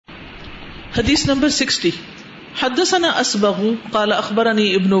حدیث نمبر 60. حدثنا اسبغ قال اخبرني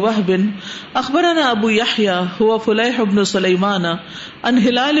ابن وهب اخبرنا ابو يحيى هو فليح بن سليمان عن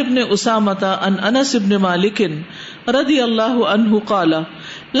هلال بن اسامة عن انس بن مالك رضي الله عنه قال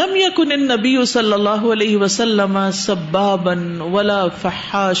لم يكن النبي صلى الله عليه وسلم سبابا ولا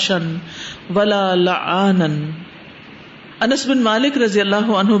فحاشا ولا لعانا. انس بن مالک رضی اللہ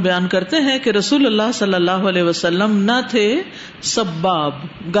عنہ بیان کرتے ہیں کہ رسول اللہ صلی اللہ علیہ وسلم نہ تھے سباب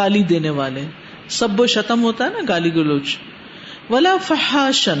گالی دینے والے، سب و شتم ہوتا ہے نا گالی گلوچ، ولا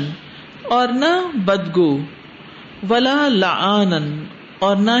فحاشن اور نہ بدگو، ولا لعانن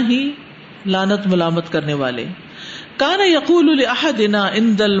اور نہ ہی لعنت ملامت کرنے والے. کان یقول لأحدنا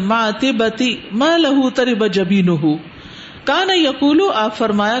عند المعتبۃ ما له ترب جبینہ. کان یقول آپ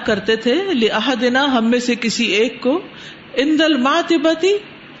فرمایا کرتے تھے لأحدنا ہم میں سے کسی ایک کو، عند المعتبۃ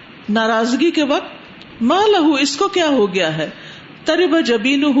ناراضگی کے وقت، ما له اس کو کیا ہو گیا ہے، ترب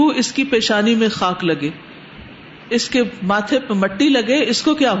جبینہ اس کی پیشانی میں خاک لگے، اس کے ماتھے پہ مٹی لگے، اس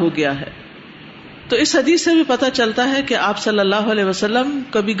کو کیا ہو گیا ہے. تو اس حدیث سے بھی پتہ چلتا ہے کہ آپ صلی اللہ علیہ وسلم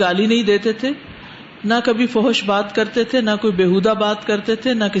کبھی گالی نہیں دیتے تھے، نہ کبھی فحش بات کرتے تھے، نہ کوئی بیہودہ بات کرتے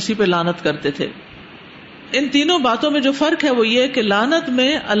تھے، نہ کسی پہ لعنت کرتے تھے. ان تینوں باتوں میں جو فرق ہے وہ یہ کہ لعنت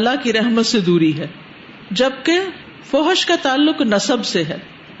میں اللہ کی رحمت سے دوری ہے، جبکہ فحش کا تعلق نسب سے ہے.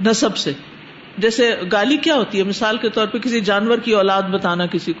 نسب سے جیسے گالی کیا ہوتی ہے، مثال کے طور پہ کسی جانور کی اولاد بتانا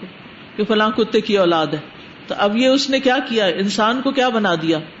کسی کو کہ فلاں کتے کی اولاد ہے، تو اب یہ اس نے کیا کیا، انسان کو کیا بنا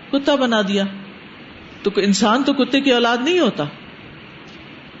دیا، کتا بنا دیا. تو انسان تو کتے کی اولاد نہیں ہوتا.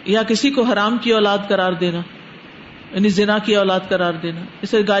 یا کسی کو حرام کی اولاد قرار دینا، یعنی زنا کی اولاد قرار دینا،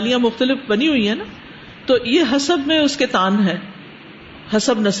 اسے گالیاں مختلف بنی ہوئی ہیں نا. تو یہ حسب میں اس کے تان ہے،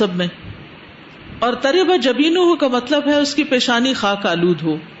 حسب نسب میں. اور ترب جبینہ کا مطلب ہے اس کی پیشانی خاک آلود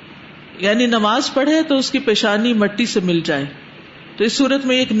ہو، یعنی نماز پڑھے تو اس کی پیشانی مٹی سے مل جائے، تو اس صورت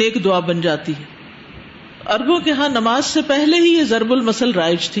میں ایک نیک دعا بن جاتی ہے. عربوں کے ہاں نماز سے پہلے ہی یہ ضرب المثل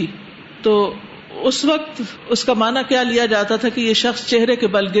رائج تھی، تو اس وقت اس کا معنی کیا لیا جاتا تھا کہ یہ شخص چہرے کے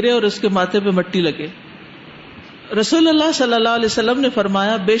بل گرے اور اس کے ماتھے پہ مٹی لگے. رسول اللہ صلی اللہ علیہ وسلم نے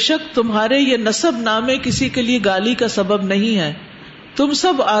فرمایا، بے شک تمہارے یہ نسب نامے کسی کے لیے گالی کا سبب نہیں ہے، تم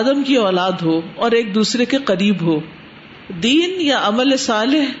سب آدم کی اولاد ہو اور ایک دوسرے کے قریب ہو. دین یا عمل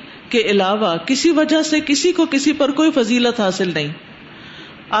صالح کے علاوہ کسی وجہ سے کسی کو کسی پر کوئی فضیلت حاصل نہیں.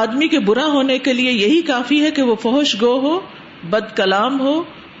 آدمی کے برا ہونے کے لیے یہی کافی ہے کہ وہ فحش گو ہو، بد کلام ہو،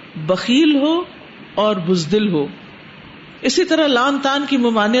 بخیل ہو اور بزدل ہو. اسی طرح لعن تان کی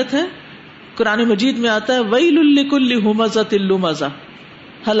ممانعت ہے. قرآن مجید میں آتا ہے ویل لکل ہمزۃ لمزہ،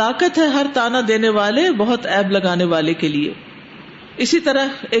 ہلاکت ہے ہر تانا دینے والے، بہت عیب لگانے والے کے لیے. اسی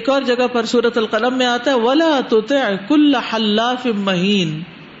طرح ایک اور جگہ پر سورۃ القلم میں آتا ہے ولا تطع کل حلاف مہین،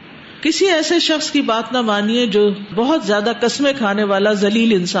 کسی ایسے شخص کی بات نہ مانیے جو بہت زیادہ قسمیں کھانے والا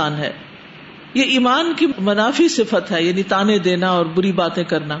ذلیل انسان ہے. یہ ایمان کی منافی صفت ہے، یعنی تانے دینا اور بری باتیں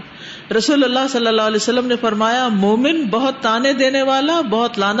کرنا. رسول اللہ صلی اللہ علیہ وسلم نے فرمایا مومن بہت تانے دینے والا،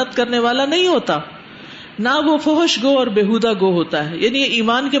 بہت لعنت کرنے والا نہیں ہوتا، نہ وہ فحش گو اور بیہودہ گو ہوتا ہے، یعنی یہ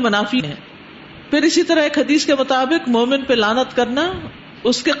ایمان کے منافی ہے. پھر اسی طرح ایک حدیث کے مطابق مومن پہ لعنت کرنا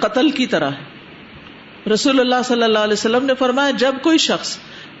اس کے قتل کی طرح ہے. رسول اللہ صلی اللہ علیہ وسلم نے فرمایا جب کوئی شخص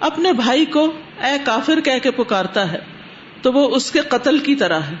اپنے بھائی کو اے کافر کہہ کے پکارتا ہے تو وہ اس کے قتل کی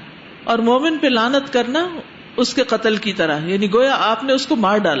طرح ہے، اور مومن پہ لعنت کرنا اس کے قتل کی طرح ہے، یعنی گویا آپ نے اس کو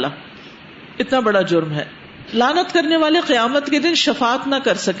مار ڈالا. اتنا بڑا جرم ہے. لعنت کرنے والے قیامت کے دن شفاعت نہ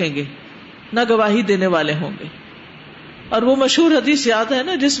کر سکیں گے، نہ گواہی دینے والے ہوں گے. اور وہ مشہور حدیث یاد ہے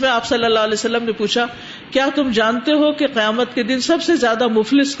نا جس میں آپ صلی اللہ علیہ وسلم نے پوچھا کیا تم جانتے ہو کہ قیامت کے دن سب سے زیادہ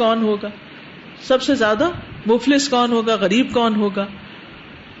مفلس کون ہوگا، سب سے زیادہ مفلس کون ہوگا، غریب کون ہوگا؟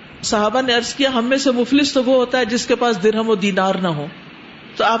 صحابہ نے عرض کیا ہم میں سے مفلس تو وہ ہوتا ہے جس کے پاس درہم و دینار نہ ہو.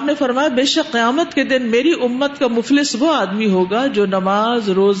 تو آپ نے فرمایا بے شک قیامت کے دن میری امت کا مفلس وہ آدمی ہوگا جو نماز،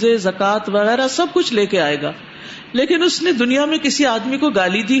 روزے، زکوٰۃ وغیرہ سب کچھ لے کے آئے گا، لیکن اس نے دنیا میں کسی آدمی کو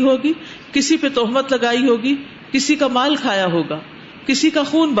گالی دی ہوگی، کسی پہ تہمت لگائی ہوگی، کسی کا مال کھایا ہوگا، کسی کا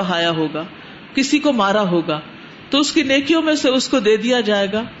خون بہایا ہوگا، کسی کو مارا ہوگا، تو اس کی نیکیوں میں سے اس کو دے دیا جائے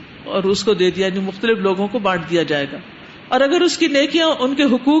گا اور اس کو دے دیا یعنی مختلف لوگوں کو بانٹ دیا جائے گا. اور اگر اس کی نیکیاں ان کے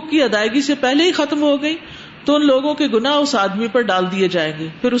حقوق کی ادائیگی سے پہلے ہی ختم ہو گئی تو ان لوگوں کے گناہ اس آدمی پر ڈال دیے جائیں گے،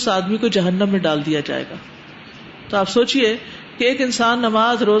 پھر اس آدمی کو جہنم میں ڈال دیا جائے گا. تو آپ سوچئے کہ ایک انسان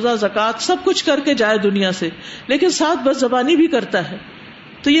نماز، روزہ، زکوٰۃ سب کچھ کر کے جائے دنیا سے، لیکن ساتھ بد زبانی بھی کرتا ہے،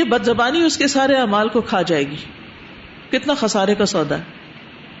 تو یہ بد زبانی اس کے سارے اعمال کو کھا جائے گی. کتنا خسارے کا سودا ہے.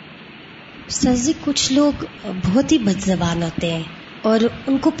 استاذ جی کچھ لوگ بہت ہی بد زبان ہوتے ہیں اور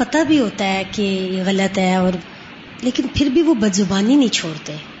ان کو پتہ بھی ہوتا ہے کہ یہ غلط ہے، اور لیکن پھر بھی وہ بد زبانی نہیں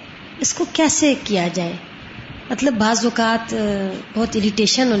چھوڑتے. اس کو کیسے کیا جائے؟ مطلب بعض اوقات بہت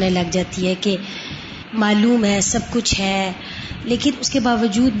اریٹیشن ہونے لگ جاتی ہے کہ معلوم ہے سب کچھ ہے، لیکن اس کے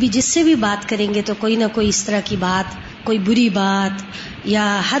باوجود بھی جس سے بھی بات کریں گے تو کوئی نہ کوئی اس طرح کی بات، کوئی بری بات، یا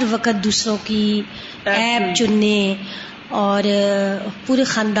ہر وقت دوسروں کی عیب چننے، اور پورے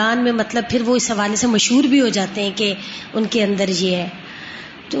خاندان میں مطلب پھر وہ اس حوالے سے مشہور بھی ہو جاتے ہیں کہ ان کے اندر یہ ہے.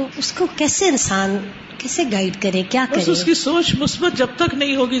 تو اس کو کیسے انسان کیسے گائیڈ کرے، کیا کرے؟ اس کی سوچ مثبت جب تک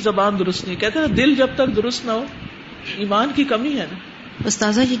نہیں ہوگی زبان درست نہیں. کہتے ہیں دل جب تک درست نہ ہو ایمان کی کمی ہے نا.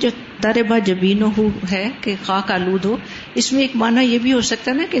 استاذہ جی جو تربا جبینہ ہے کہ خاک آلود ہو، اس میں ایک معنی یہ بھی ہو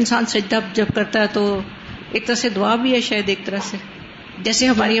سکتا ہے نا کہ انسان سجدہ جب کرتا ہے تو ایک طرح سے دعا بھی ہے شاید، ایک طرح سے جیسے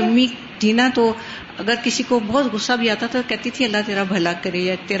ہماری امی تھی نا، تو اگر کسی کو بہت غصہ بھی آتا تو کہتی تھی اللہ تیرا بھلا کرے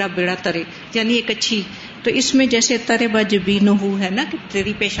یا تیرا بیڑا ترے، یعنی ایک اچھی. تو اس میں جیسے تربا جبینہ ہے نا کہ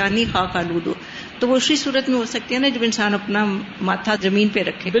تیری پیشانی خاک آلود ہو، تو وہ اسی صورت میں ہو سکتی ہے نا جب انسان اپنا ماتھا زمین پہ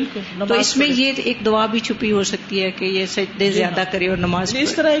رکھے. بالکل. تو اس میں یہ ایک دعا بھی چھپی ہو سکتی ہے کہ یہ سجدے زیادہ کرے اور نماز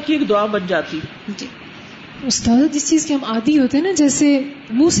اس طرح کی ایک دعا بن جاتی. جی استاد جس چیز کے ہم عادی ہوتے ہیں نا، جیسے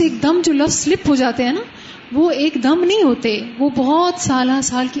منہ سے ایک دم جو لفظ سلپ ہو جاتے ہیں نا، وہ ایک دم نہیں ہوتے، وہ بہت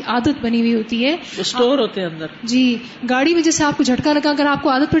سال کی عادت بنی ہوئی ہوتی ہے، اسٹور ہوتے ہیں اندر. جی گاڑی میں جیسے آپ کو جھٹکا لگا، اگر آپ کو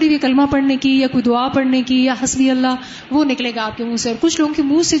عادت پڑی ہوئی کلمہ پڑھنے کی یا کوئی دعا پڑھنے کی یا حسبی اللہ، وہ نکلے گا آپ کے منہ سے. اور کچھ لوگوں کے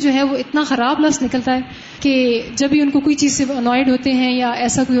منہ سے جو ہے وہ اتنا خراب لفظ نکلتا ہے کہ جب بھی ان کو کوئی چیز سے انوائڈ ہوتے ہیں یا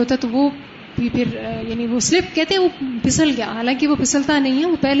ایسا کوئی ہوتا ہے تو وہ پھر یعنی وہ سلپ کہتے ہیں، وہ پھسل گیا، حالانکہ وہ پھسلتا نہیں ہے،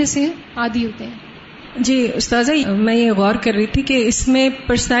 وہ پہلے سے عادی ہوتے ہیں. جی استاذہ، میں یہ غور کر رہی تھی کہ اس میں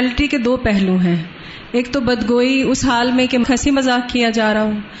پرسنالٹی کے دو پہلو ہیں. ایک تو بدگوئی اس حال میں کہ ہنسی مذاق کیا جا رہا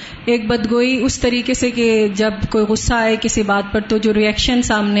ہو، ایک بدگوئی اس طریقے سے کہ جب کوئی غصہ آئے کسی بات پر تو جو ریئیکشن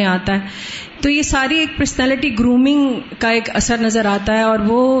سامنے آتا ہے. تو یہ ساری ایک پرسنالٹی گرومنگ کا ایک اثر نظر آتا ہے. اور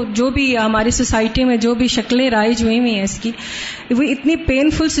وہ جو بھی ہماری سوسائٹی میں جو بھی شکلیں رائج ہوئی ہیں اس کی، وہ اتنی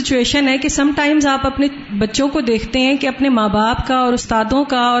پینفل سچویشن ہے کہ سم ٹائمز آپ اپنے بچوں کو دیکھتے ہیں کہ اپنے ماں باپ کا اور استادوں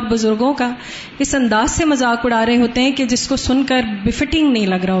کا اور بزرگوں کا اس انداز سے مذاق اڑا رہے ہوتے ہیں کہ جس کو سن کر بفٹنگ نہیں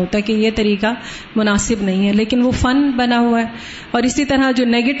لگ رہا ہوتا کہ یہ طریقہ مناسب نہیں ہے، لیکن وہ فن بنا ہوا ہے. اور اسی طرح جو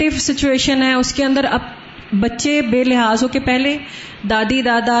نیگیٹو سچویشن ہے اس کے اندر اب بچے بے لحاظ ہو کے پہلے دادی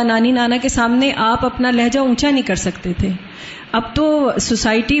دادا نانی نانا کے سامنے آپ اپنا لہجہ اونچا نہیں کر سکتے تھے. اب تو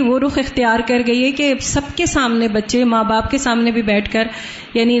سوسائٹی وہ رخ اختیار کر گئی ہے کہ سب کے سامنے بچے ماں باپ کے سامنے بھی بیٹھ کر،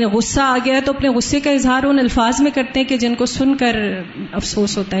 یعنی غصہ آ گیا تو اپنے غصے کا اظہار ان الفاظ میں کرتے ہیں کہ جن کو سن کر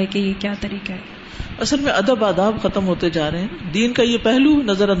افسوس ہوتا ہے کہ یہ کیا طریقہ ہے. اصل میں ادب آداب ختم ہوتے جا رہے ہیں، دین کا یہ پہلو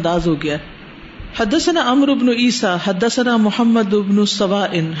نظر انداز ہو گیا ہے. حدثنا عمرو بن عیسیٰ حدثنا محمد بن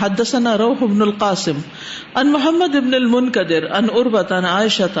سواء حدثنا روح بن القاسم عن محمد بن المنکدر عن عروة عن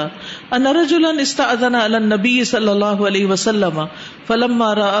عائشة ان رجلا استأذن على النبي صلى الله عليه وسلم فلما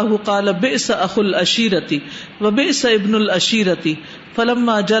رآه قال بئس اخو العشيرة وبئس ابن العشيرة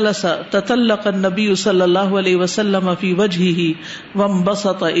فلما جلس تطلق النبي صلى الله عليه وسلم في وجهه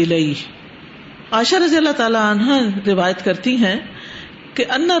وانبسط إليه. عائشہ رضی اللہ تعالی عنہا روایت کرتی ہیں کہ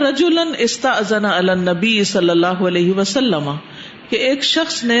ان رجلا استأذن علی النبی صلی اللہ علیہ وسلم، کہ ایک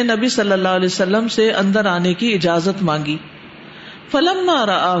شخص نے نبی صلی اللہ علیہ وسلم سے اندر آنے کی اجازت مانگی. فلما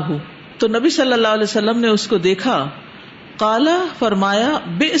رآہ، تو نبی صلی اللہ علیہ وسلم نے اس کو دیکھا. قال، فرمایا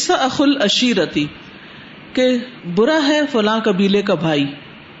بئس اخو العشیرتی، کہ برا ہے فلاں قبیلے کا بھائی.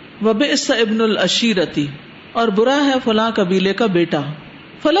 وبئس ابن العشیرتی، اور برا ہے فلاں قبیلے کا بیٹا.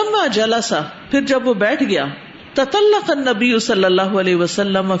 فلما جلس، پھر جب وہ بیٹھ گیا، تطلق النبی صلی اللہ علیہ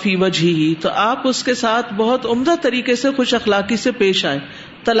وسلم فی وجہہ، تو آپ اس کے ساتھ بہت عمدہ طریقے سے خوش اخلاقی سے پیش آئے.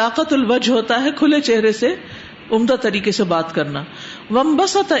 طلاقت الوجہ ہوتا ہے کھلے چہرے سے عمدہ طریقے سے بات کرنا.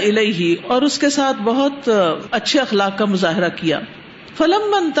 وانبسط الیہ، اور اس کے ساتھ بہت اچھے اخلاق کا مظاہرہ کیا.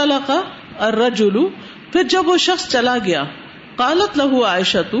 فلما انطلق الرجل، پھر جب وہ شخص چلا گیا، قالت لہ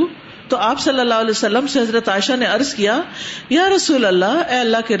عائشۃ، تو آپ صلی اللہ علیہ وسلم سے حضرت عائشہ نے عرض کیا، یا رسول اللہ، اے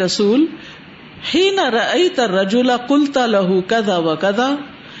اللہ کے رسول، حین رأیت الرجل قلت له کذا وکذا،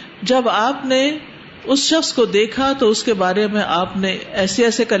 جب آپ نے اس شخص کو دیکھا تو اس کے بارے میں آپ نے ایسے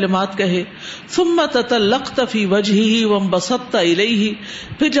ایسے کلمات کہے. ثم تطلقت فی وجہہ وانبسطت الیہ،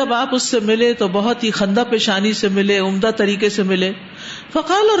 پھر جب آپ اس سے ملے تو بہت ہی خندہ پیشانی سے ملے، عمدہ طریقے سے ملے.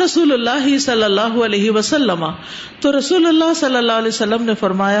 فقال رسول اللہ صلی اللہ علیہ وسلم، تو رسول اللہ صلی اللہ علیہ وسلم نے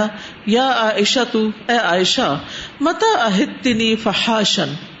فرمایا، یا عائشہ، اے عائشہ، متی عہدتنی فحاشا،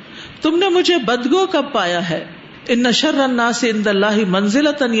 تم نے مجھے بدگو کب پایا ہے. ان شر الناس عند اللہ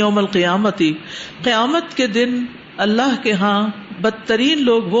منزلۃ یوم القیامۃ، قیامت کے دن اللہ کے ہاں بدترین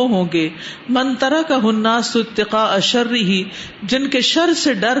لوگ وہ ہوں گے، من ترکہ الناس اتقاء شرہ، جن کے شر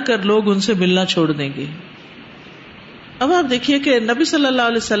سے ڈر کر لوگ ان سے ملنا چھوڑ دیں گے. اب آپ دیکھیے کہ نبی صلی اللہ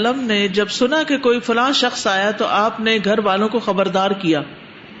علیہ وسلم نے جب سنا کہ کوئی فلاں شخص آیا تو آپ نے گھر والوں کو خبردار کیا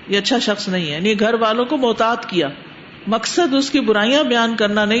یہ اچھا شخص نہیں ہے. یعنی گھر والوں کو محتاط کیا. مقصد اس کی برائیاں بیان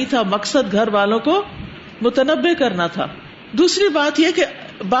کرنا نہیں تھا, مقصد گھر والوں کو متنبہ کرنا تھا. دوسری بات یہ کہ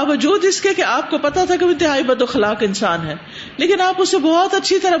باوجود اس کے کہ آپ کو پتا تھا کہ وہ انتہائی بد اخلاق انسان ہے, لیکن آپ اسے بہت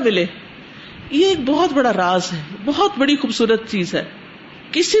اچھی طرح ملے. یہ ایک بہت بڑا راز ہے, بہت بڑی خوبصورت چیز ہے.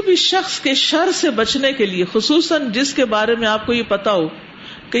 کسی بھی شخص کے شر سے بچنے کے لیے, خصوصاً جس کے بارے میں آپ کو یہ پتا ہو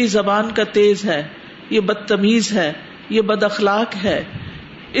کہ یہ زبان کا تیز ہے, یہ بدتمیز ہے, یہ بد اخلاق ہے,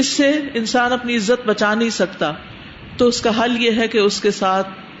 اس سے انسان اپنی عزت بچا نہیں سکتا, تو اس کا حل یہ ہے کہ اس کے ساتھ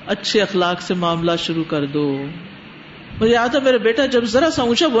اچھے اخلاق سے معاملہ شروع کر دو. مجھے یاد ہے میرا بیٹا جب ذرا سا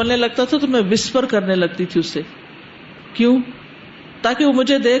اونچا بولنے لگتا تھا تو میں وسپر کرنے لگتی تھی اس سے. کیوں؟ تاکہ وہ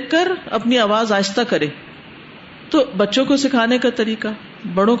مجھے دیکھ کر اپنی آواز آہستہ کرے. تو بچوں کو سکھانے کا طریقہ,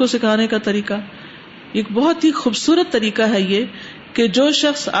 بڑوں کو سکھانے کا طریقہ, ایک بہت ہی خوبصورت طریقہ ہے یہ کہ جو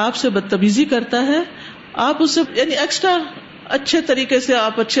شخص آپ سے بدتمیزی کرتا ہے آپ اسے یعنی ایکسٹرا اچھے طریقے سے,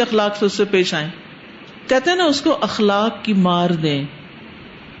 آپ اچھے اخلاق سے اس سے پیش آئیں. کہتے ہیں نا اس کو اخلاق کی مار دیں.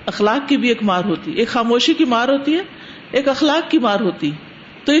 اخلاق کی بھی ایک مار ہوتی ہے, ایک خاموشی کی مار ہوتی ہے, ایک اخلاق کی مار ہوتی.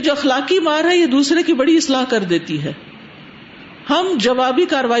 تو یہ جو اخلاقی مار ہے یہ دوسرے کی بڑی اصلاح کر دیتی ہے. ہم جوابی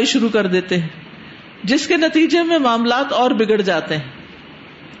کارروائی شروع کر دیتے ہیں جس کے نتیجے میں معاملات اور بگڑ جاتے ہیں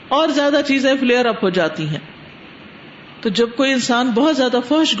اور زیادہ چیزیں فلیئر اپ ہو جاتی ہیں. تو جب کوئی انسان بہت زیادہ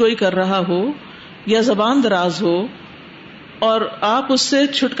فحش گوئی کر رہا ہو یا زبان دراز ہو اور آپ اس سے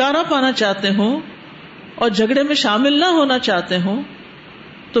چھٹکارا پانا چاہتے ہوں اور جھگڑے میں شامل نہ ہونا چاہتے ہوں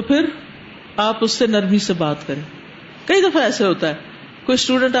تو پھر آپ اس سے نرمی سے بات کریں. کئی دفعہ ایسے ہوتا ہے, کوئی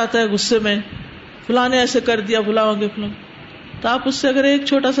اسٹوڈنٹ آتا ہے غصے میں, فلاں نے ایسے کر دیا, فلاں ہوں گے فلاں, تو آپ اس سے اگر ایک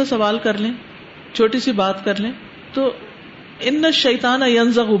چھوٹا سا سوال کر لیں, چھوٹی سی بات کر لیں, تو ان الشیطان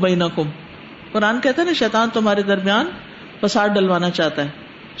ینزغ بینکم, قرآن کہتا ہے نا شیطان تمہارے درمیان فساد ڈلوانا چاہتا ہے.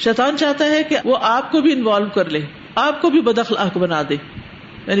 شیطان چاہتا ہے کہ وہ آپ کو بھی انوالو کر لے, آپ کو بھی بد اخلاق بنا دے.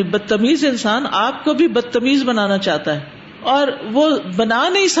 یعنی بدتمیز انسان آپ کو بھی بدتمیز بنانا چاہتا ہے, اور وہ بنا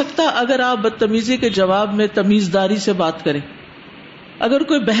نہیں سکتا اگر آپ بدتمیزی کے جواب میں تمیزداری سے بات کریں. اگر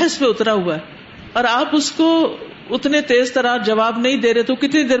کوئی بحث پہ اترا ہوا ہے اور آپ اس کو اتنے تیز طرح جواب نہیں دے رہے تو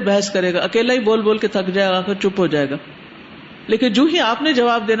کتنی دیر بحث کرے گا, اکیلا ہی بول بول کے تھک جائے گا, پھر چپ ہو جائے گا. لیکن جو ہی آپ نے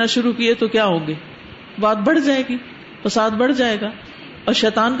جواب دینا شروع کیے تو کیا ہوں گے, بات بڑھ جائے گی, فساد بڑھ جائے گا, اور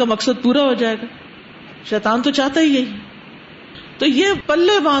شیطان کا مقصد پورا ہو جائے گا. شیطان تو چاہتا ہی یہی. تو یہ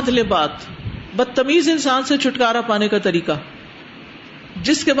پلے باندھ لے بات, بدتمیز انسان سے چھٹکارا پانے کا طریقہ,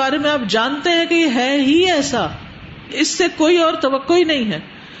 جس کے بارے میں آپ جانتے ہیں کہ یہ ہے ہی ایسا, اس سے کوئی اور توقع ہی نہیں ہے.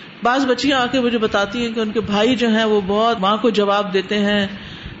 بعض بچیاں آ کے مجھے بتاتی ہیں کہ ان کے بھائی جو ہیں وہ بہت ماں کو جواب دیتے ہیں,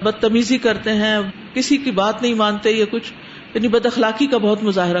 بدتمیزی کرتے ہیں, کسی کی بات نہیں مانتے, یا کچھ یعنی بد اخلاقی کا بہت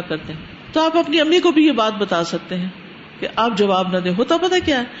مظاہرہ کرتے ہیں. تو آپ اپنی امی کو بھی یہ بات بتا سکتے ہیں کہ آپ جواب نہ دیں. ہوتا پتہ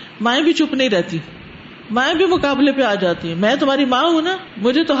کیا ہے, مائیں بھی چپ نہیں رہتی, مائیں بھی مقابلے پہ آ جاتی ہیں. میں تمہاری ماں ہوں نا,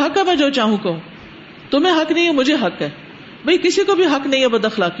 مجھے تو حق ہے میں جو چاہوں کہوں, تمہیں حق نہیں ہے, مجھے حق ہے. بھئی کسی کو بھی حق نہیں ہے بد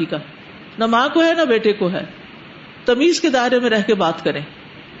اخلاقی کا, نہ ماں کو ہے نہ بیٹے کو ہے. تمیز کے دائرے میں رہ کے بات کریں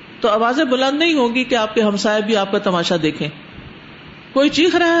تو آوازیں بلند نہیں ہوں گی کہ آپ کے ہمسائے بھی آپ کا تماشا دیکھیں. کوئی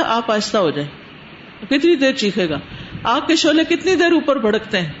چیخ رہا ہے آپ آہستہ ہو جائیں, کتنی دیر چیخے گا, آگ کے شعلے کتنی دیر اوپر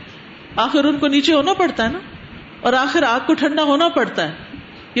بھڑکتے ہیں, آخر ان کو نیچے ہونا پڑتا ہے نا, اور آخر آگ کو ٹھنڈا ہونا پڑتا ہے,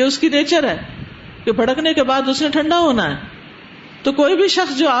 یہ اس کی نیچر ہے کہ بھڑکنے کے بعد اس نے ٹھنڈا ہونا ہے. تو کوئی بھی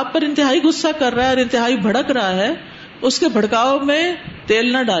شخص جو آپ پر انتہائی غصہ کر رہا ہے اور انتہائی بھڑک رہا ہے, اس کے بھڑکاؤ میں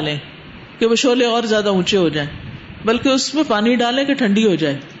تیل نہ ڈالیں کہ وہ شعلے اور زیادہ اونچے ہو جائیں, بلکہ اس میں پانی ڈالیں کہ ٹھنڈی ہو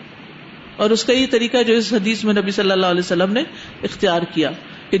جائے. اور اس کا یہ طریقہ جو اس حدیث میں نبی صلی اللہ علیہ وسلم نے اختیار کیا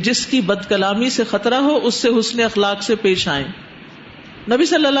کہ جس کی بد کلامی سے خطرہ ہو اس سے حسن اخلاق سے پیش آئیں. نبی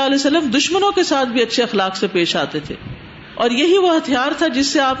صلی اللہ علیہ وسلم دشمنوں کے ساتھ بھی اچھے اخلاق سے پیش آتے تھے, اور یہی وہ ہتھیار تھا جس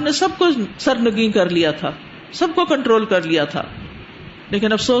سے آپ نے سب کو سرنگیں کر لیا تھا, سب کو کنٹرول کر لیا تھا.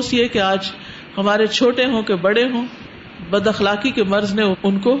 لیکن افسوس یہ کہ آج ہمارے چھوٹے ہوں کہ بڑے ہوں, بد اخلاقی کے مرض نے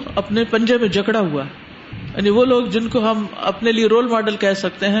ان کو اپنے پنجے میں جکڑا ہوا. یعنی وہ لوگ جن کو ہم اپنے لیے رول ماڈل کہہ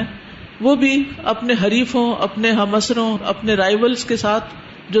سکتے ہیں, وہ بھی اپنے حریفوں, اپنے ہم عصروں, اپنے رائیولز کے ساتھ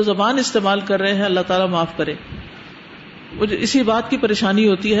جو زبان استعمال کر رہے ہیں, اللہ تعالیٰ معاف کرے. مجھے اسی بات کی پریشانی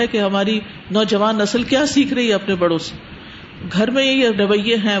ہوتی ہے کہ ہماری نوجوان نسل کیا سیکھ رہی ہے اپنے بڑوں سے. گھر میں یہی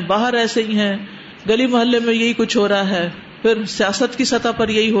رویے ہیں, باہر ایسے ہی ہیں, گلی محلے میں یہی کچھ ہو رہا ہے, پھر سیاست کی سطح پر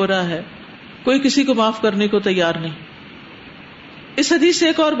یہی ہو رہا ہے, کوئی کسی کو معاف کرنے کو تیار نہیں. اس حدیث سے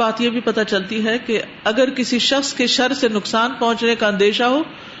ایک اور بات یہ بھی پتہ چلتی ہے کہ اگر کسی شخص کے شر سے نقصان پہنچنے کا اندیشہ ہو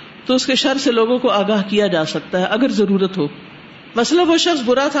تو اس کے شر سے لوگوں کو آگاہ کیا جا سکتا ہے اگر ضرورت ہو. مثلا وہ شخص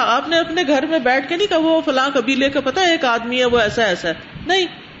برا تھا, آپ نے اپنے گھر میں بیٹھ کے نہیں کہا وہ فلاں قبیلے کا پتہ ہے ایک آدمی ہے وہ ایسا ایسا ہے, نہیں,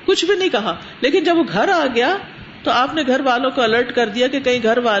 کچھ بھی نہیں کہا. لیکن جب وہ گھر آ گیا تو آپ نے گھر والوں کو الرٹ کر دیا کہ کہیں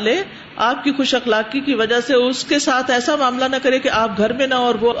گھر والے آپ کی خوش اخلاقی کی وجہ سے اس کے ساتھ ایسا معاملہ نہ کرے کہ آپ گھر میں نہ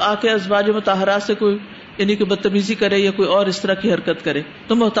اور وہ آ کے ازواج مطہرات سے کوئی یعنی کہ بدتمیزی کرے یا کوئی اور اس طرح کی حرکت کرے.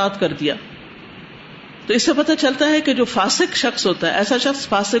 تو محتاط کر دیا. تو اس سے پتہ چلتا ہے کہ جو فاسق شخص ہوتا ہے, ایسا شخص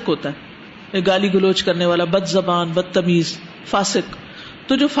فاسق ہوتا ہے, گالی گلوچ کرنے والا, بد زبان, بدتمیز, فاسق.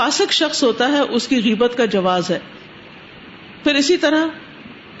 تو جو فاسق شخص ہوتا ہے اس کی غیبت کا جواز ہے. پھر اسی طرح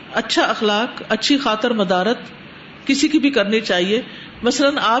اچھا اخلاق, اچھی خاطر مدارت کسی کی بھی کرنی چاہیے.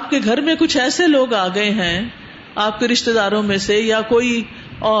 مثلاً آپ کے گھر میں کچھ ایسے لوگ آ گئے ہیں آپ کے رشتہ داروں میں سے یا کوئی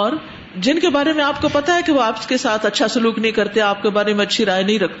اور, جن کے بارے میں آپ کو پتا ہے کہ وہ آپ کے ساتھ اچھا سلوک نہیں کرتے, آپ کے بارے میں اچھی رائے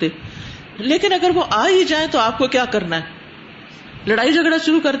نہیں رکھتے, لیکن اگر وہ آ ہی جائیں تو آپ کو کیا کرنا ہے؟ لڑائی جھگڑا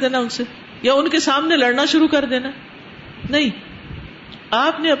شروع کر دینا ان سے, یا ان کے سامنے لڑنا شروع کر دینا؟ نہیں,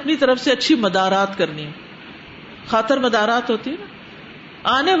 آپ نے اپنی طرف سے اچھی مدارات کرنی ہے. خاطر مدارات ہوتی ہے نا,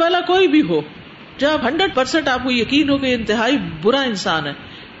 آنے والا کوئی بھی ہو, جب 100% آپ کو یقین ہو کہ انتہائی برا انسان ہے,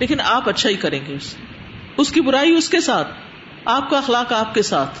 لیکن آپ اچھا ہی کریں گے, اس کی برائی اس کے ساتھ, آپ کا اخلاق آپ کے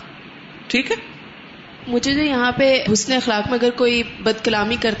ساتھ. ٹھیک ہے. مجھے جو یہاں پہ حسن اخلاق میں اگر کوئی بد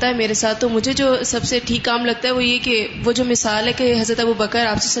کلامی کرتا ہے میرے ساتھ, تو مجھے جو سب سے ٹھیک کام لگتا ہے وہ یہ کہ وہ جو مثال ہے کہ حضرت ابوبکر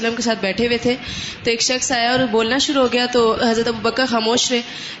آپ صلی اللہ علیہ وسلم کے ساتھ بیٹھے ہوئے تھے, تو ایک شخص آیا اور بولنا شروع ہو گیا, تو حضرت ابوبکر خاموش رہے,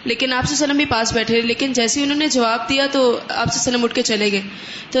 لیکن آپ صلی اللہ علیہ وسلم بھی پاس بیٹھے رہے, لیکن جیسے ہی انہوں نے جواب دیا تو آپ صلی اللہ علیہ وسلم اٹھ کے چلے گئے.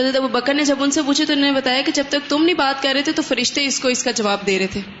 تو حضرت ابوبکر نے جب ان سے پوچھے تو انہوں نے بتایا کہ جب تک تم نہیں بات کر رہے تھے تو فرشتے اس کو اس کا جواب دے رہے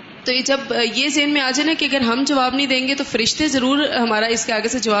تھے. تو یہ جب یہ ذہن میں آ جائے نا کہ اگر ہم جواب نہیں دیں گے تو فرشتے ضرور ہمارا اس کے آگے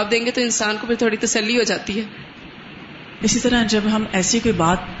سے جواب دیں گے, تو انسان کو پھر تھوڑی تسلی ہو جاتی ہے. اسی طرح جب ہم ایسی کوئی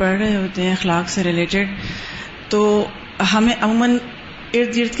بات پڑھ رہے ہوتے ہیں اخلاق سے ریلیٹڈ, تو ہمیں عموماً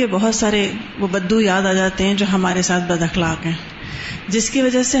ارد گرد کے بہت سارے وہ بدو یاد آ جاتے ہیں جو ہمارے ساتھ بد اخلاق ہیں, جس کی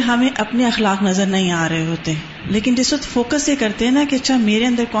وجہ سے ہمیں اپنے اخلاق نظر نہیں آ رہے ہوتے. لیکن جس وقت فوکس یہ کرتے ہیں نا کہ اچھا میرے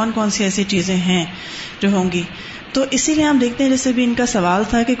اندر کون کون سی ایسی چیزیں ہیں جو ہوں گی, تو اسی لیے ہم دیکھتے ہیں, جیسے بھی ان کا سوال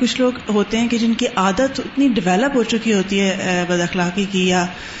تھا کہ کچھ لوگ ہوتے ہیں کہ جن کی عادت اتنی ڈیولپ ہو چکی ہوتی ہے بد اخلاقی کی یا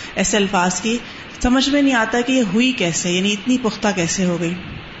ایسے الفاظ کی, سمجھ میں نہیں آتا کہ یہ ہوئی کیسے, یعنی اتنی پختہ کیسے ہو گئی.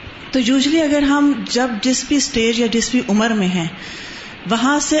 تو یوزلی اگر ہم جب جس بھی اسٹیج یا جس بھی عمر میں ہیں,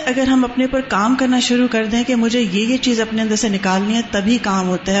 وہاں سے اگر ہم اپنے پر کام کرنا شروع کر دیں کہ مجھے یہ چیز اپنے اندر سے نکالنی ہے, تبھی کام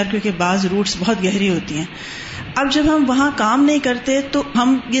ہوتا ہے, کیونکہ بعض روٹس بہت گہری ہوتی ہیں. اب جب ہم وہاں کام نہیں کرتے تو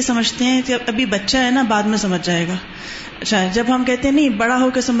ہم یہ سمجھتے ہیں کہ ابھی بچہ ہے نا, بعد میں سمجھ جائے گا. اچھا, جب ہم کہتے ہیں نہیں بڑا ہو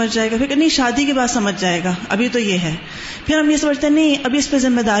کے سمجھ جائے گا, پھر نہیں شادی کے بعد سمجھ جائے گا, ابھی تو یہ ہے. پھر ہم یہ سمجھتے ہیں نہیں ابھی اس پہ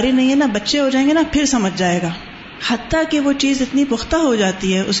ذمہ داری نہیں ہے نا, بچے ہو جائیں گے نا پھر سمجھ جائے گا. حتیٰ کہ وہ چیز اتنی پختہ ہو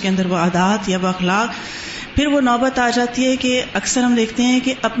جاتی ہے, اس کے اندر وہ عادات یا وہ اخلاق, پھر وہ نوبت آ جاتی ہے کہ اکثر ہم دیکھتے ہیں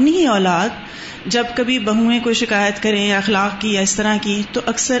کہ اپنی ہی اولاد جب کبھی بہویں کوئی شکایت کریں یا اخلاق کی یا اس طرح کی, تو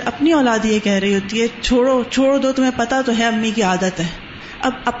اکثر اپنی اولاد یہ کہہ رہی ہوتی ہے چھوڑو دو, تمہیں پتا تو ہے امی کی عادت ہے.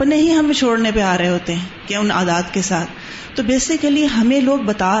 اب اپنے ہی ہمیں چھوڑنے پہ آ رہے ہوتے ہیں کہ ان عادات کے ساتھ. تو بیسیکلی ہمیں لوگ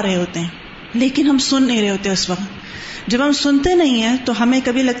بتا رہے ہوتے ہیں, لیکن ہم سن نہیں رہے ہوتے اس وقت. جب ہم سنتے نہیں ہیں تو ہمیں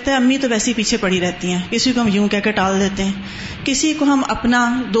کبھی لگتا ہے امی تو ویسے ہی پیچھے پڑی رہتی ہیں, کسی کو ہم یوں کہہ کے ٹال دیتے ہیں, کسی کو ہم اپنا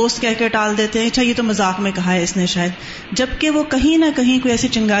دوست کہہ کے ٹال دیتے ہیں, اچھا یہ تو مذاق میں کہا ہے اس نے شاید, جبکہ وہ کہیں نہ کہیں کوئی ایسی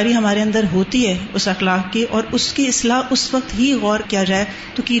چنگاری ہمارے اندر ہوتی ہے اس اخلاق کی, اور اس کی اصلاح اس وقت ہی غور کیا جائے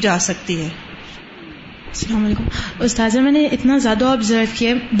تو کی جا سکتی ہے. السلام علیکم استاذہ, میں نے اتنا زیادہ آبزرو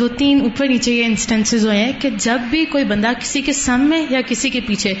کیا, 2-3 اوپر نیچے یہ انسٹنسز ہوئے ہیں کہ جب بھی کوئی بندہ کسی کے سامنے یا کسی کے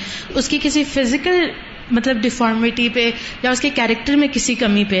پیچھے اس کی کسی فزیکل مطلب ڈیفارمیٹی پہ یا اس کے کیریکٹر میں کسی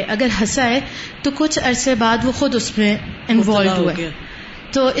کمی پہ اگر ہنسا ہے, تو کچھ عرصے بعد وہ خود اس میں انوالو ہوا ہے.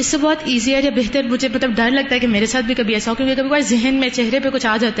 تو اس سے بہت ایزی ہے یا بہتر, مجھے مطلب ڈر لگتا ہے کہ میرے ساتھ بھی کبھی ایسا ہو, کیونکہ کبھی کبھی ذہن میں چہرے پہ کچھ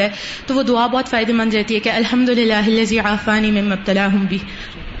آ جاتا ہے تو وہ دعا بہت فائدہ مند رہتی ہے کہ الحمدللہ الذی عافانی مما ابتلاہم بہ.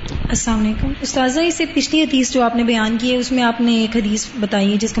 السلام علیکم استاذہ, اس سے پچھلی حدیث جو آپ نے بیان کی ہے اس میں آپ نے ایک حدیث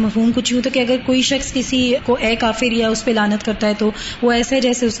بتائی ہے جس کا مفہوم کچھ یوں تھا کہ اگر کوئی شخص کسی کو اے کافر یا اس پہ لعنت کرتا ہے تو وہ ایسا ہے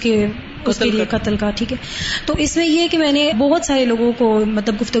جیسے اس کے لیے قتل کا. ٹھیک ہے, تو اس میں یہ کہ میں نے بہت سارے لوگوں کو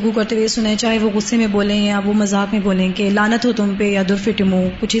مطلب گفتگو کرتے ہوئے سنا ہے, چاہے وہ غصے میں بولیں یا وہ مذاق میں بولیں کہ لعنت ہو تم پہ یا درفتمو,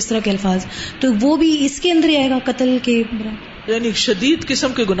 کچھ اس طرح کے الفاظ, تو وہ بھی اس کے اندر ہی آئے گا قتل کے, یعنی شدید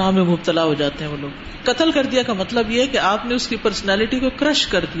قسم کے گناہ میں مبتلا ہو جاتے ہیں وہ لوگ. قتل کر دیا کا مطلب یہ ہے کہ آپ نے اس کی پرسنالٹی کو کرش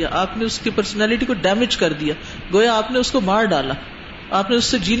کر دیا, آپ نے اس کی پرسنالٹی کو ڈیمیج کر دیا, گویا آپ نے اس کو مار ڈالا, آپ نے اس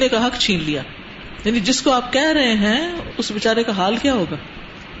سے جینے کا حق چھین لیا. یعنی جس کو آپ کہہ رہے ہیں اس بیچارے کا حال کیا ہوگا؟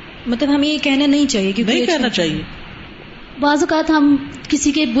 مطلب ہمیں یہ کہنا نہیں چاہیے, کیونکہ نہیں کہنا چاہیے. بعض اوقات ہم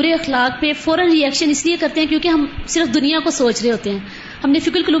کسی کے برے اخلاق پہ فوراً ری ایکشن اس لیے کرتے ہیں کیونکہ ہم صرف دنیا کو سوچ رہے ہوتے ہیں. ہم نے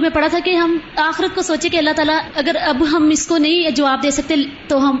فقہ القلوب میں پڑھا تھا کہ ہم آخرت کو سوچے کہ اللہ تعالیٰ اگر اب ہم اس کو نہیں جواب دے سکتے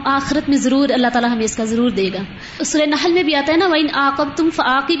تو ہم آخرت میں ضرور اللہ تعالیٰ ہمیں اس کا ضرور دے گا. سورہ نحل میں بھی آتا ہے نا, وَإِنْ عَاقَبْتُمْ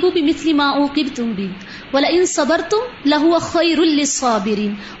فَعَاقِبُوا بِمِثْلِ مَا عُوقِبْتُمْ بِهِ وَلَئِنْ صَبَرْتُمْ لَهُوَ خَيْرٌ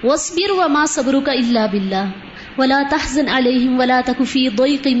لِّلصَّابِرِينَ وَاصْبِرْ وَمَا صَبْرُكَ إِلَّا بِاللَّهِ ولا تحزن عليهم ولا تك في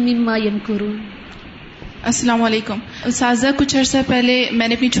ضيق مما يمكرون. السلام علیکم. اساتذہ کچھ عرصہ پہلے میں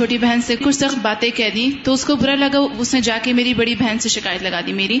نے اپنی چھوٹی بہن سے کچھ سخت باتیں کہہ دی تو اس کو برا لگا. اس نے جا کے میری بڑی بہن سے شکایت لگا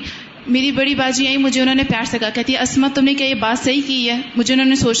دی. میری بڑی باجی آئی, مجھے انہوں نے پیار سے کہا, کہتی ہے اسما تم نے کیا یہ بات صحیح کی ہے؟ مجھے انہوں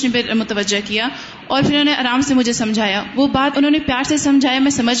نے سوچنے پہ متوجہ کیا اور پھر انہوں نے آرام سے مجھے سمجھایا. وہ بات انہوں نے پیار سے سمجھایا,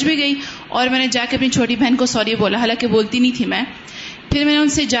 میں سمجھ بھی گئی اور میں نے جا کے اپنی چھوٹی بہن کو سوری بولا, حالانکہ بولتی نہیں تھی میں. پھر میں نے ان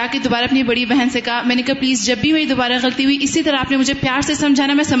سے جا کے دوبارہ اپنی بڑی بہن سے کہا, میں نے کہا پلیز جب بھی میری دوبارہ غلطی ہوئی اسی طرح آپ نے مجھے پیار سے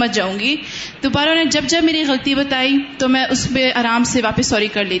سمجھانا, میں سمجھ جاؤں گی. دوبارہ انہیں جب میری غلطی بتائی تو میں اس پہ آرام سے واپس سوری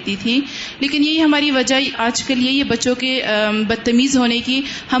کر لیتی تھی. لیکن یہی ہماری وجہ آج کل یہی ہے بچوں کے بدتمیز ہونے کی.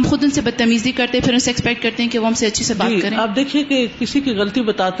 ہم خود ان سے بدتمیزی کرتے ہیں, پھر ان سے ایکسپیکٹ کرتے ہیں کہ وہ ہم سے اچھی سے بات کریں. آپ دیکھیے کہ کسی کی غلطی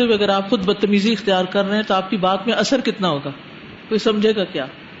بتاتے ہوئے اگر آپ خود بدتمیزی اختیار کر رہے ہیں تو آپ کی بات میں اثر کتنا ہوگا, کوئی سمجھے گا کیا؟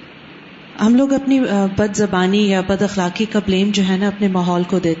 ہم لوگ اپنی بد زبانی یا بد اخلاقی کا بلیم جو ہے نا اپنے ماحول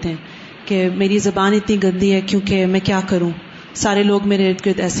کو دیتے ہیں کہ میری زبان اتنی گندی ہے کیونکہ میں کیا کروں, سارے لوگ میرے ارد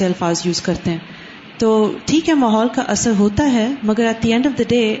گرد ایسے الفاظ یوز کرتے ہیں. تو ٹھیک ہے ماحول کا اثر ہوتا ہے, مگر at the end of the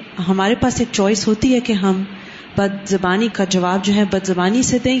day ہمارے پاس ایک چوائس ہوتی ہے کہ ہم بد زبانی کا جواب جو ہے بد زبانی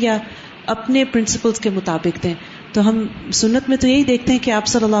سے دیں یا اپنے پرنسپلز کے مطابق دیں. تو ہم سنت میں تو یہی دیکھتے ہیں کہ آپ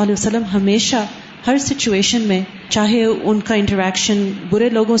صلی اللہ علیہ وسلم ہمیشہ ہر سچویشن میں, چاہے ان کا انٹریکشن برے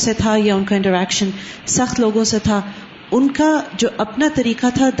لوگوں سے تھا یا ان کا انٹریکشن سخت لوگوں سے تھا, ان کا جو اپنا طریقہ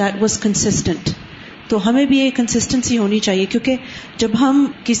تھا دیٹ واز کنسسٹنٹ. تو ہمیں بھی یہ کنسسٹنسی ہونی چاہیے, کیونکہ جب ہم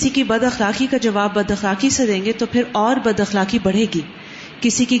کسی کی بد اخلاقی کا جواب بد اخلاقی سے دیں گے تو پھر اور بد اخلاقی بڑھے گی.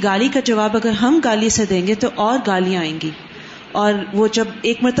 کسی کی گالی کا جواب اگر ہم گالی سے دیں گے تو اور گالیاں آئیں گی, اور وہ جب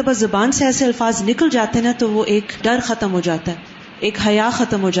ایک مرتبہ زبان سے ایسے الفاظ نکل جاتے ہیں نا تو وہ ایک ڈر ختم ہو جاتا ہے, ایک حیا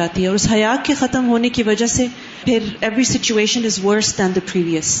ختم ہو جاتی ہے, اور اس حیا کے ختم ہونے کی وجہ سے پھر every situation is verse then the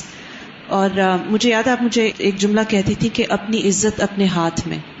previous. اور مجھے یاد ہے آپ مجھے ایک جملہ کہتی تھی کہ اپنی عزت اپنے ہاتھ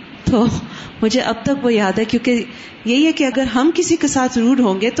میں, تو مجھے اب تک وہ یاد ہے, کیونکہ یہی ہے کہ اگر ہم کسی کے ساتھ روڈ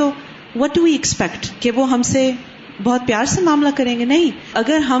ہوں گے تو what do we expect کہ وہ ہم سے بہت پیار سے معاملہ کریں گے؟ نہیں.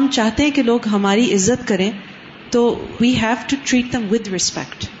 اگر ہم چاہتے ہیں کہ لوگ ہماری عزت کریں تو we have to treat them with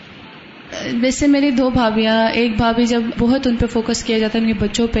respect. ویسے میری 2 بھابیاں, ایک بھابھی جب بہت ان پہ فوکس کیا جاتا ہے ان کے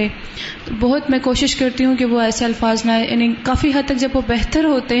بچوں پہ, تو بہت میں کوشش کرتی ہوں کہ وہ ایسے الفاظ نہ, یعنی کافی حد تک جب وہ بہتر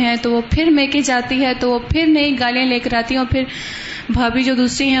ہوتے ہیں تو وہ پھر میکے جاتی ہے تو وہ پھر نئی گالیاں لے کر آتی ہیں, اور پھر بھابھی جو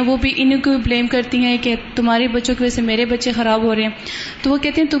دوسری ہیں وہ بھی ان کو بلیم کرتی ہیں کہ تمہاری بچوں کی وجہ سے میرے بچے خراب ہو رہے ہیں. تو وہ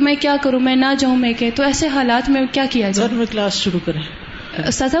کہتے ہیں تو میں کیا کروں, میں نہ جاؤں میکے. تو ایسے حالات میں کیا کیا جائے؟ گھر میں کلاس شروع کریں.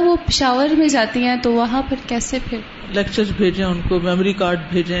 سزا وہ پشاور میں جاتی ہیں تو وہاں پر کیسے پھر لیکچرز بھیجیں, ان کو میموری کارڈ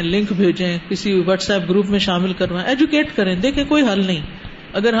بھیجیں, لنک بھیجیں, کسی واٹس ایپ گروپ میں شامل کروائیں, ایجوکیٹ کریں. دیکھیں کوئی حل نہیں.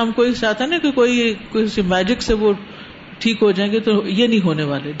 اگر ہم کوئی چاہتا ہے نا کہ کوئی میجک سے وہ ٹھیک ہو جائیں گے تو یہ نہیں ہونے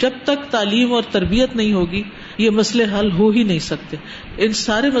والے. جب تک تعلیم اور تربیت نہیں ہوگی یہ مسئلے حل ہو ہی نہیں سکتے. ان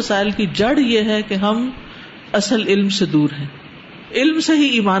سارے مسائل کی جڑ یہ ہے کہ ہم اصل علم سے دور ہیں. علم سے ہی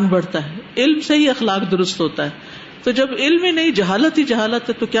ایمان بڑھتا ہے, علم سے ہی اخلاق درست ہوتا ہے. تو جب علم ہی نہیں, جہالت ہی جہالت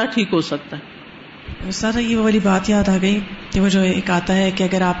ہے, تو کیا ٹھیک ہو سکتا ہے؟ سارا یہ والی بات یاد آ گئی کہ وہ جو ایک آتا ہے کہ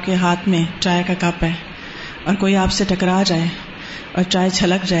اگر آپ کے ہاتھ میں چائے کا کپ ہے اور کوئی آپ سے ٹکرا جائے اور چائے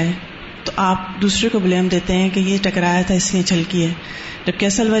چھلک جائے تو آپ دوسرے کو بلیم دیتے ہیں کہ یہ ٹکرایا تھا اس لیے چھلکی ہے, جبکہ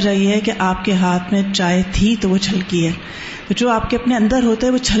اصل وجہ یہ ہے کہ آپ کے ہاتھ میں چائے تھی تو وہ چھلکی ہے. تو جو آپ کے اپنے اندر ہوتا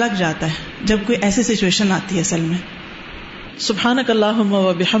ہے وہ چھلک جاتا ہے جب کوئی ایسی سچویشن آتی ہے. اصل میں سبحانک اللہم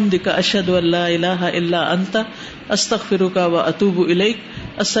و بحمدک اشہد ان لا الہ الا انت استغفرک و اتوب الیک.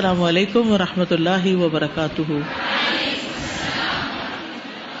 السلام علیکم و رحمۃ اللہ وبرکاتہ.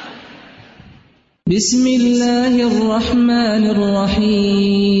 بسم اللہ الرحمن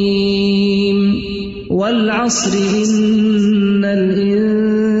الرحیم. والعصر ان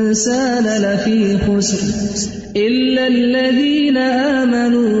الانسان لفی خسر الا الذین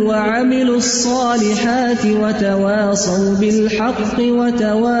آمنوا وعملوا الصالحات وتواصوا بالحق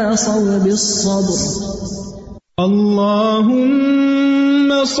وتواصوا بالصبر.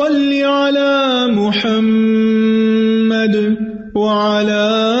 اللهم صل على محمد وعلى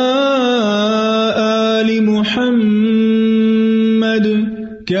آل محمد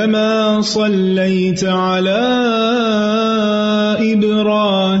كما صليت على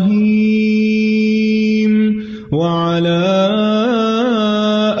إبراهيم وعلى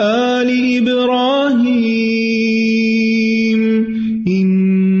آل إبراهيم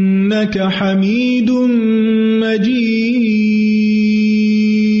إنك حميد مجيد.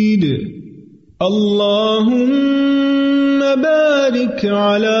 اللهم بارك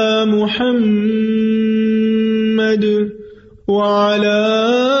على محمد وعلى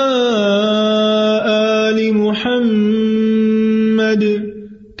آل محمد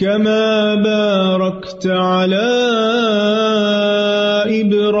كما باركت على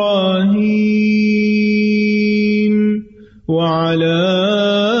إبراهيم